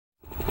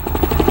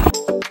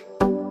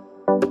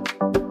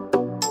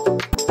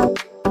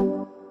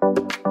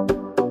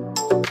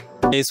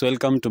Guys,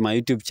 welcome to my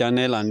YouTube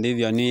channel, and if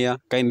you are new here,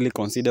 kindly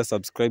consider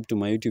subscribe to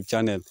my YouTube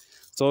channel.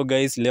 So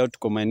guys, leo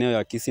tuko maeneo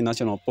ya Kisii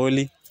National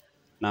Poly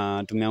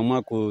na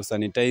tumeamua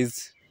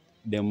kusanitize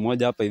dem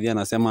mmoja hapa hivi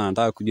anasema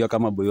anataka kujua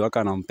kama boy wake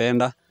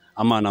anampenda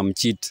ama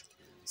anamcheat.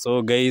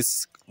 So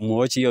guys,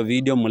 muwatch hiyo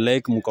video,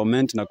 mlike,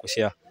 mcomment na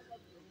kushare.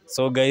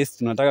 So guys,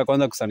 tunataka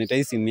kwanza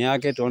kusanitize simu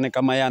yake tuone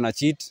kama yeye ana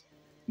cheat.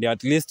 Ndio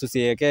at least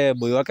tusiwekee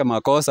boy wake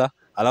makosa,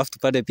 alafu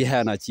tupate pia yeye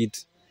ana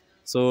cheat.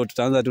 So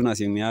tutaanza tu na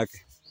simu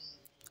yake.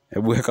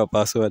 Hebu weka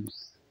password.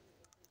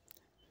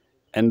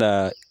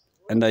 Enda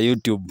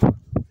YouTube.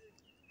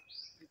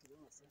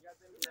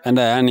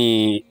 Enda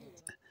yani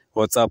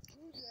WhatsApp.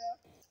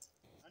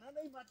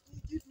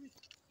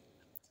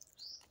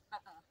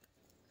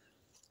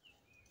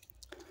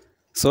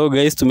 So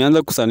guys,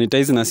 tumeanza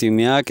kusanitize na simu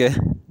yake.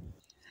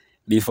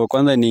 Before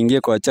kwanza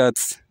niingie kwa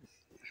chats.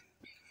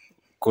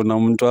 Kuna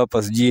mtu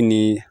hapa sijui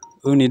ni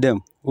huyu ni dem.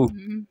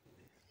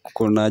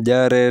 Kuna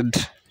Jared,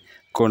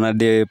 kuna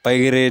The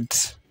Pirate,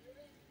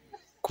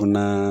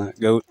 kuna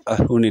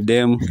huyu ni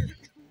dem.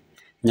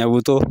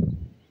 Nyabuto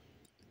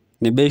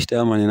ni best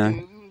ama ni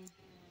nani?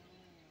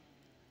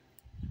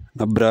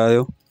 Na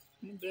Brayo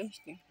ni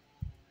best.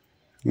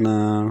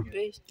 Na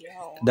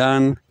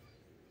Dan.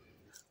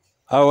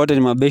 Hao wote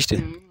ni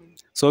mabeste.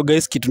 So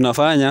guys, kitu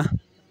nafanya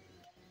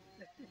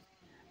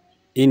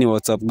hii ni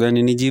WhatsApp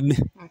gani nijibu?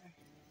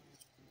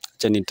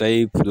 Acha ni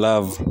type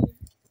love.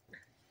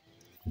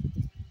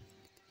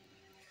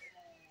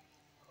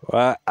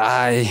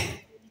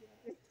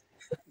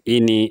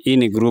 Hii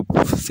ni group,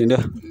 si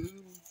ndio?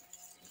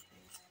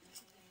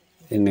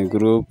 Ni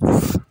group.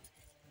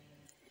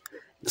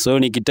 So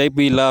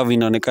nikitype hii love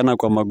inaonekana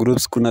kwa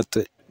magroups, kuna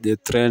the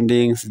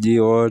trending, sijui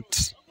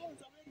what.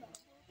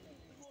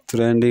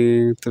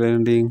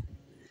 Trending.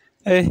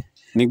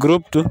 Ni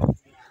group tu.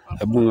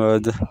 Hebu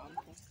ngoja.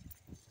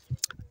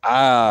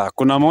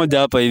 Kuna moja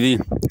hapa hivi.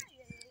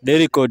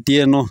 Derek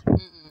Otieno.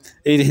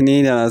 Hii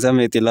nini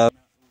anasema eti love.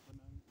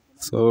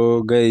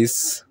 So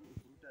guys,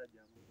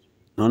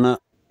 naona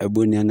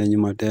hebu niende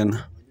nyuma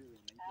tena.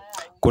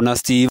 Kuna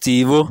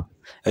Steve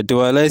eti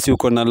walai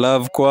uko na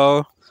love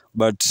kwao,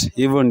 but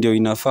hivyo ndio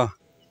inafaa.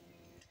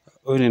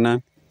 Huyu ni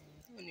nani?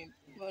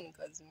 Ni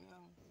kazi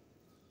yangu.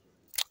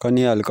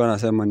 Kwani alikuwa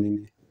anasema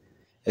nini?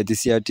 Eti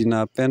si ati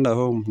napenda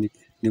home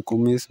ni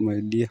kumiss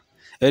my dear.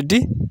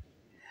 Eti?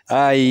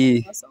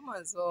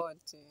 Nasoma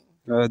zote.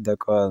 Ngoja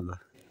kwanza.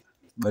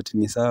 But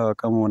ni sawa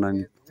kama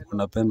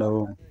unapenda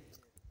home.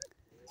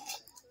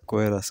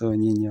 Kwela so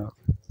nyinyi hapo.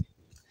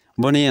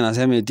 Mbona yeye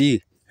anasema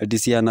eti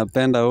si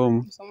anapenda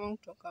home? Soma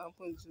kutoka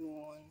hapo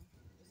juu.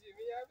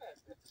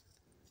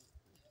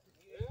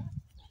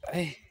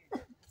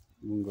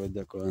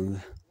 Ngoja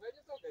kwanza.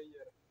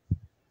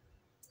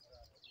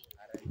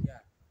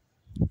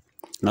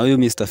 Na huyu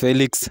Mr.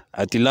 Felix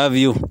ati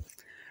love you.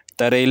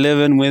 Tarehe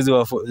 11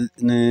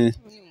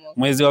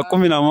 mwezi wa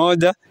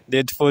 11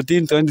 date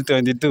 14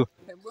 2022.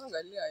 Hebu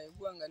angalia.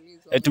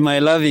 Eti my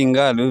loving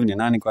girl. Huyu ni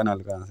nani kwani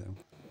alikuwa anasema?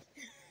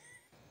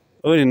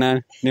 Huyu ni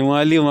nani? Ni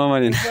mwalimu mama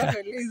ni nani?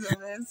 Angalizo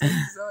message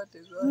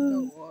zote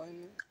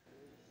uone.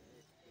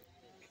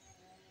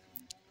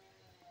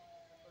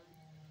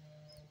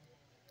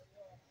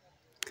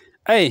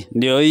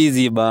 Ndio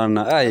hizi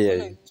bana.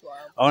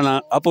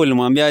 Ona hapo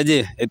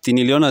ulimwambiaje? Eti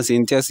niliona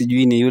Cynthia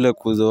sijui ni yule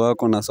kuzo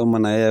wako nasoma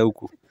na yeye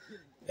huku.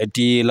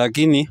 Eti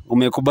lakini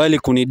umekubali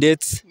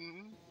kunidate?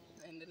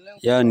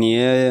 Yaani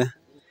yeye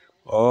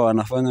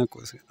anafanya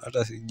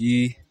hata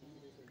sijui.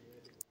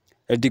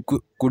 Eti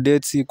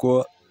kudate si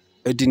kwa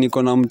eti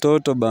niko na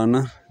mtoto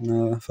bana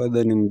na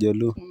father ni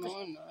Mjaluo.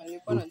 Unaona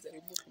alikuwa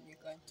anajaribu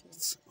kunikati.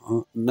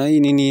 Na hii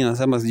nini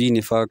anasema sijui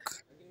ni fuck.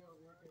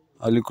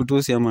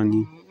 Alikutusi ama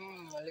nini?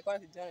 Alikuwa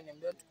anajaribu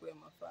kuniambia tukue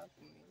mafaki.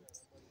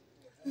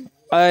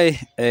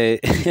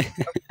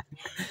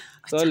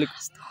 So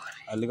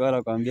alikuwa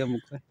anakuambia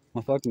mkwe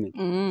mafaki.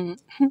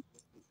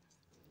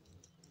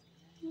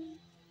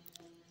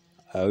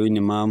 Huyu ni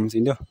mama, si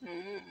ndio?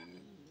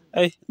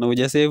 Na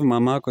hujasave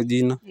mama yako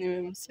jina?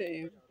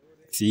 Nimemsave.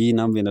 Si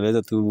namba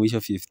inaleta tu mwisho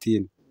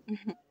 15.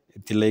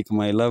 It's like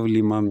my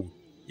lovely mommy.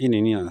 Hii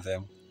ni nini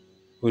anasema?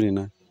 Huyu ni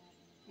nani?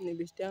 Ni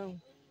best yangu.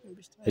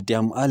 Eti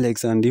I'm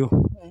Alex and you.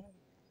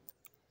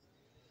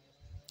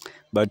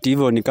 But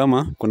hivyo ni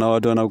kama kuna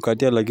watu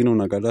wanakukatia lakini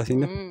unakataa, si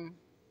ndio?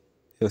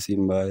 Hiyo si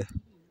mbaya.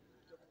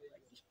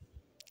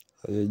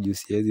 Hayo juu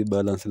siwezi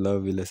balance love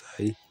vile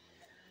sahi.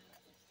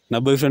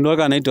 Na boyfriend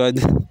wako anaitwa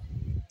aje?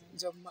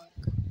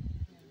 Jomak.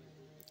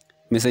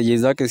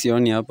 Messages zake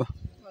sioni hapa.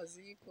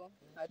 Maziko.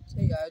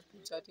 Hata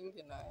chatting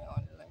na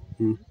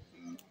online.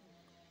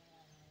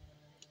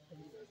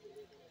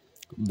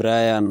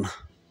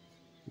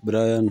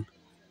 Brian.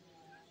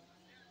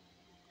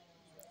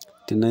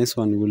 The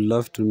nice one, would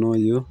love to know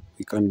you.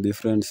 We can be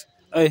friends.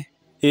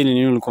 Hii ni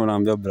nini ulikuwa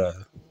unaambia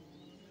Brian?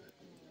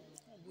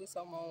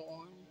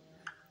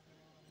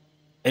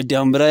 Eti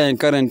I'm Brian,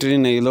 currently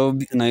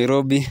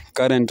Nairobi,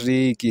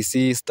 currently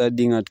Kisii,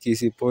 studying at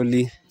Kisii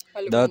Poly.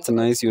 That's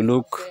nice, you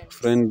look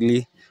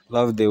friendly.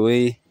 Love the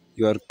way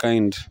you are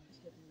kind.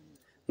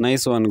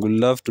 Nice one. Good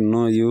love to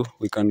know you.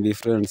 We can be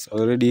friends.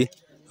 Already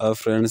have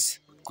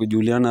friends.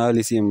 Kujuliana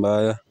hali si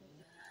mbaya.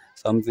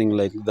 Something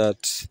like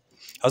that.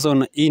 Sasa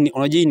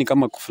unajua hii ni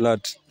kama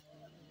kuflirt.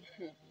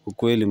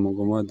 Ukweli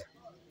Mungu moja.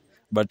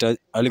 But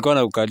alikuwa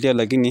anakukatia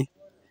lakini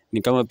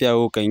ni kama pia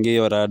wewe ukaingia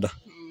hiyo rada.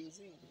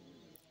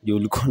 Juu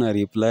ulikuwa na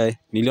reply.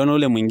 Niliona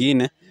ule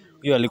mwingine,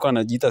 huyo alikuwa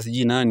anajiita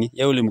siji nani,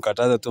 yeye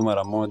ulimkataza tu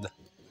mara moja.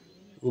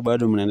 Huyu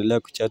bado mnaendelea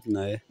kuchat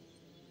na yeye.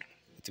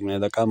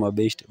 Mnaweza kama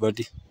best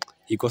but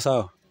iko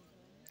sawa.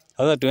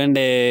 Sasa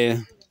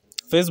tuende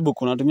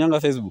Facebook, unatumianga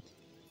Facebook?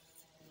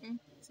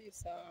 Si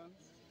sawa.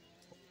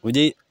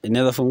 Uje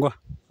inaweza fungua?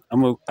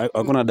 Ama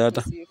hakuna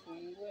data?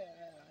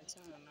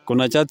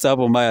 Kuna chats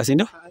hapo mbaya, si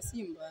ndio?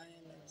 Si mbaya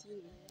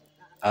lakini.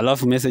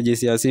 Alafu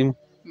messages ya simu?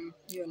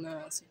 Hiyo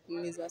na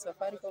simu za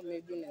Safaricom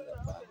maybe unaweza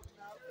pata.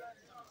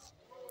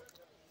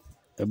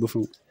 Hebu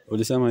fungu.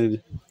 Ulisema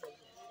hivi.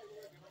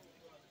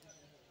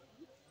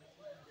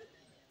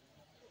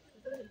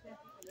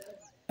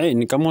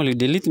 Ni kama uli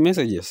delete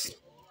messages.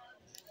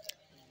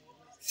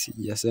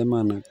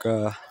 Sijasema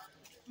nakaa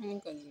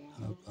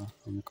hapa.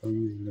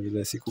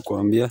 Vile siku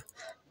kuambia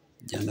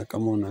jana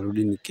kama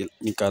unarudi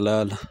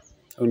nikalala.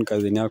 Au ni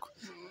kazini yako.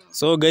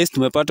 So guys,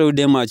 tumepata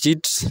udema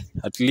cheat.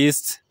 At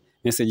least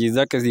messages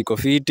zake ziko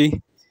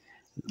fiti.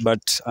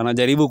 But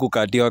anajaribu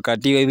kukatiwa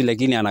hivi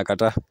lakini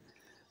anakataa.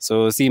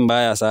 So si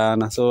mbaya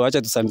sana. So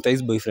acha tu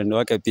sanitize boyfriend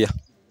wake pia.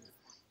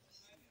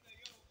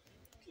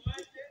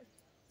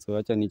 So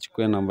acha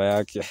nichukue namba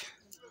yake.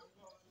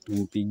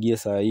 Tumpigie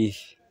saa hii.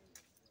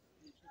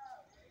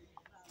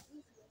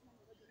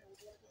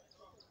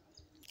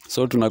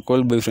 So tuna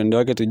call boyfriend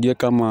wake tujue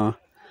kama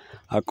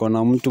ako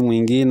na mtu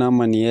mwingine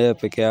ama ni yeye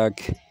peke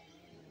yake.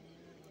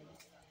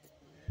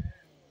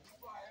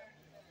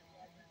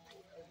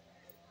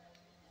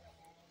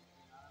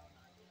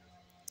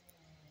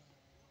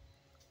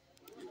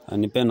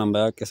 Anipe namba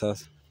yake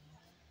sasa.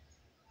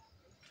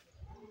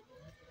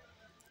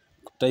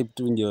 Kutype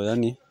tu ndio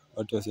yani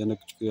watu wasiende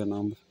kuchukua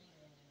namba.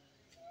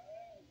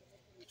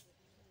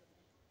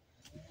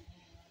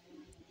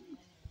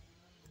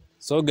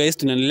 So guys,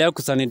 tunaendelea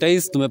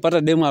kusanitize.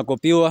 Tumepata demo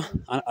akopiwa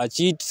a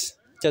cheat.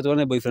 Acha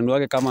tuone boyfriend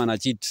wake kama ana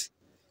cheat.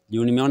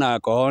 Juu nimeona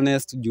ako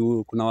honest,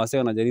 juu kuna wasee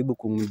wanajaribu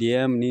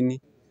kumdm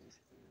nini.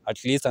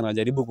 At least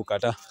anajaribu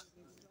kukataa.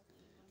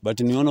 But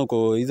nimeona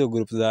uko hizo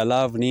groups za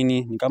love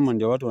nini, ni kama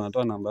ndio watu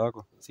wanatoa namba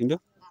yako, si ndio?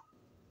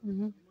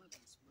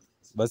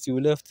 Basi you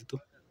left tu.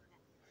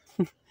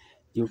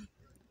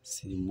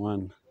 Si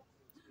mwana.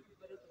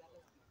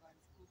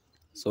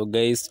 So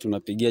guys,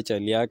 tunapigia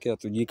chali yake,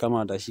 hatujui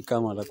kama atashika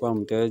ama atakuwa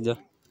mteja.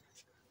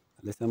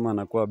 Alisema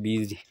anakuwa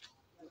busy.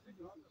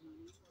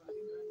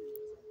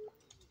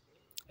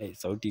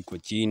 Sauti iko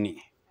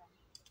chini.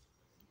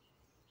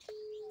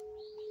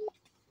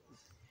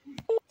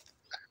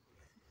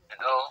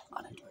 Hello.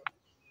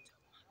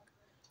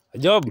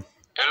 Job.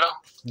 Hello.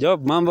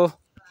 Job, mambo?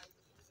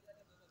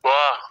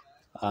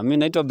 Poa. Mimi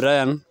naitwa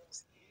Brian.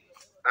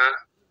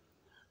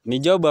 Ni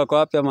Job ako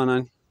wapi ama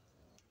nani?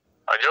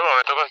 Job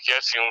ametoka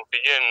kiasi,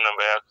 umpigie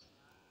namba yako.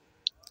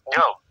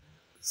 Job.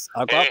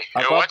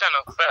 Ako Wacha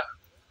nakupea.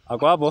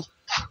 Ako hapo?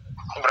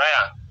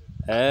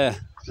 Brian.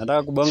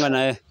 Nataka kubonga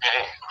na yeye.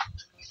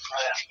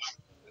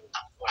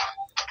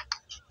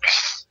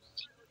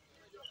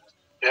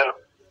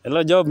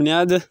 Hello Job, ni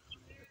aje?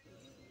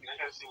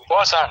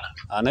 Poa sana.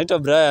 Anaitwa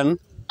Brian.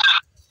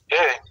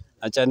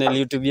 Na channel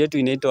YouTube yetu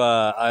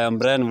inaitwa I am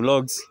Brian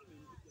Vlogs.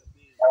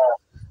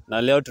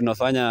 Na leo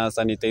tunafanya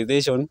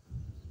sanitization.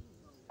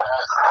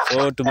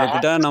 So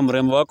tumekutana na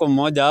mrembo wako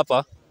mmoja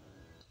hapa.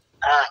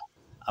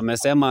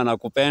 Amesema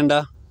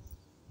anakupenda.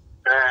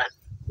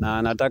 Na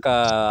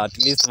anataka at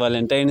least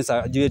Valentine's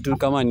ajue tu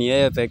kama ni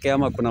yeye pekee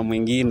ama kuna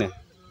mwingine.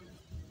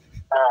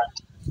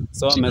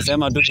 So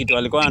amesema tu kitu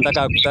alikuwa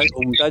anataka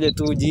umtaje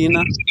tu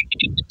jina.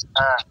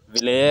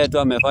 Vile yeye tu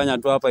amefanya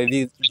tu hapa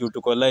hivi juu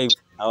tuko live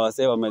na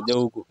wasee wamejaa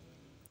huku.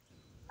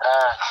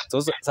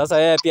 So sasa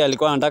yeye pia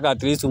alikuwa anataka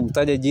at least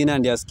umtaje jina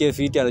ndiye asikie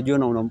fiti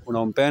anajua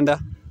unampenda.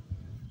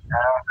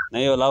 Na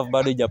hiyo love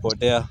bado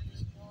haijapotea.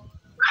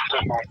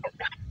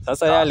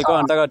 Sasa yeye alikuwa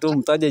anataka tu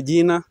umtaje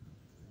jina.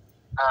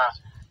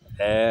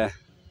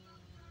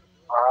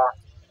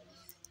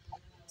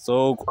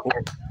 So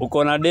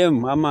uko na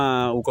dem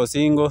ama uko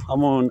single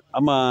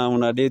ama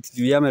una date?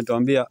 Juu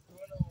ametuambia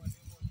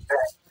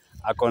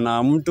ako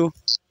na mtu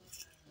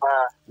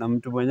na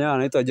mtu mwenyewe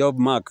anaitwa Job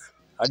Mark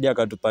hadi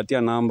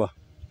akatupatia namba.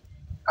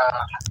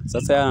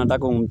 Sasa yeye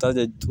anataka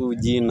umtaje tu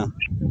jina.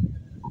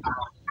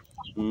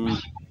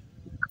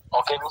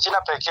 Okay, ni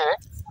jina pekee?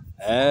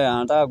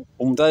 Anataka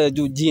umtaje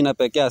tu jina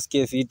pekee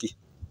asikie fiti.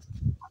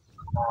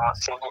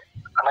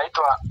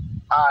 Anaitwa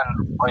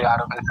Ann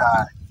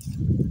Oyarogesare.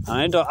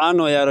 Anaitwa Ann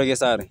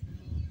Oyarogesare?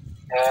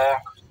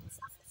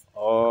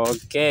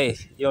 Okay,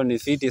 hiyo ni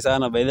fiti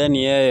sana by then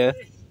yeye.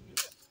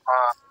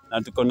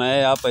 Na tuko na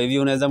yeye hapa hivi,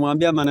 unaweza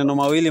mwambia maneno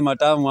mawili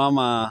matamu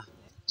ama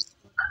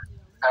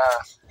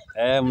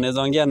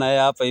mnaweza ongea na yeye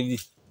hapa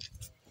hivi.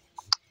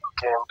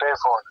 Okay, mpe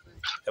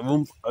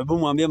phone. Hebu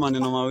mwambie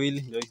maneno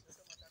mawili ndio.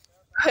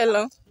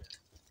 Hello.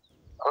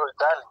 Oh,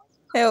 darling.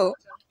 Heo,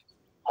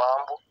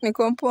 Mambo.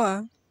 niko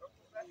poa.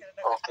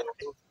 Okay.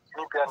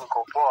 Mimi pia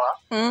niko poa.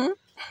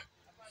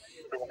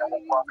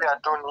 Nakwambia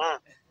tu ni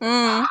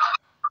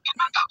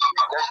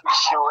just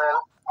wish you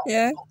well.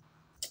 Yeah.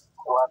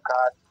 Work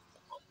hard.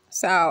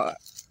 Sawa.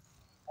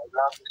 I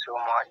love you so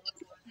much.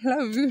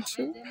 Love you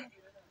too.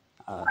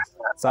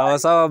 Sawa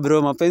sawa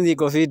bro, mapenzi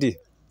iko fiti.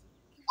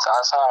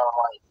 Sawa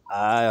mai.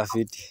 Haya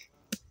fiti.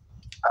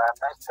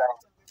 Next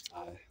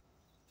time.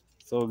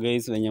 So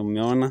guys, wenye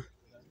mmeona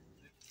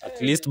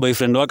at least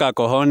boyfriend wake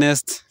ako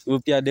honest, huyu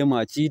pia demo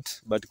a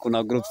cheat, but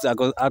kuna groups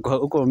ako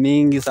huko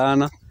mingi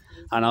sana,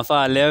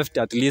 anafaa left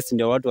at least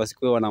ndio watu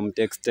wasikuwe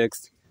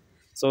wanamtext.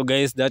 So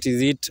guys, that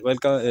is it.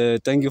 Welcome,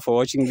 thank you for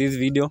watching this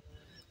video.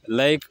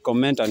 Like,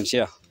 comment and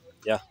share.